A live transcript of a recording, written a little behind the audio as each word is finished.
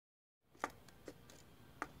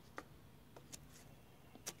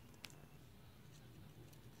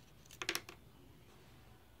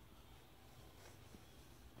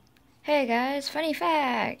Hey guys, funny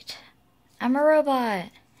fact. I'm a robot.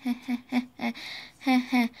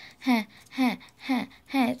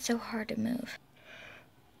 It's so hard to move.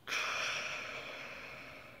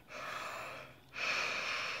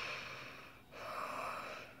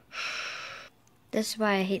 This is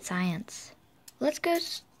why I hate science. Let's go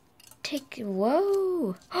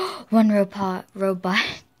whoa! One robot.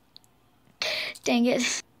 Dang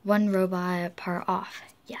it. One robot part off.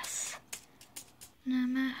 Yes. Now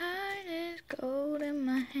my heart is gold and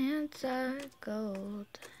my hands are gold.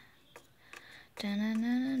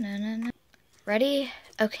 Da-na-na-na-na-na. Ready?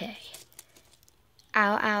 Okay.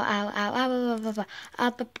 Ow, ow, ow, ow, ow, ow, ow, ow,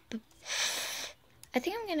 ow, ow. I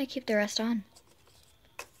think I'm gonna keep the rest on.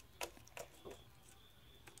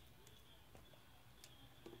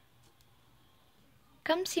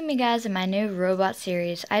 Come see me guys in my new robot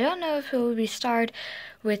series. I don't know if it will be starred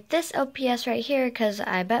with this LPS right here because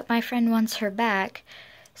I bet my friend wants her back.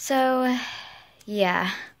 So,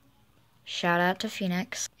 yeah. Shout out to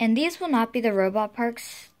Phoenix. And these will not be the robot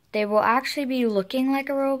parts. They will actually be looking like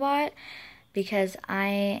a robot because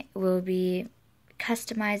I will be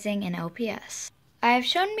customizing an LPS. I have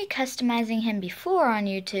shown me customizing him before on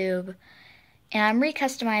YouTube, and I'm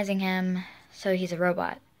re-customizing him so he's a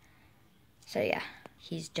robot. So yeah.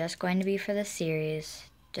 He's just going to be for this series,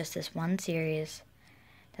 just this one series.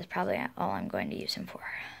 That's probably all I'm going to use him for.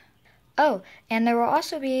 Oh, and there will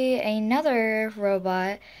also be another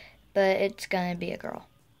robot, but it's going to be a girl.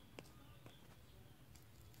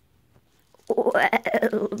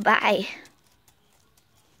 Well, bye.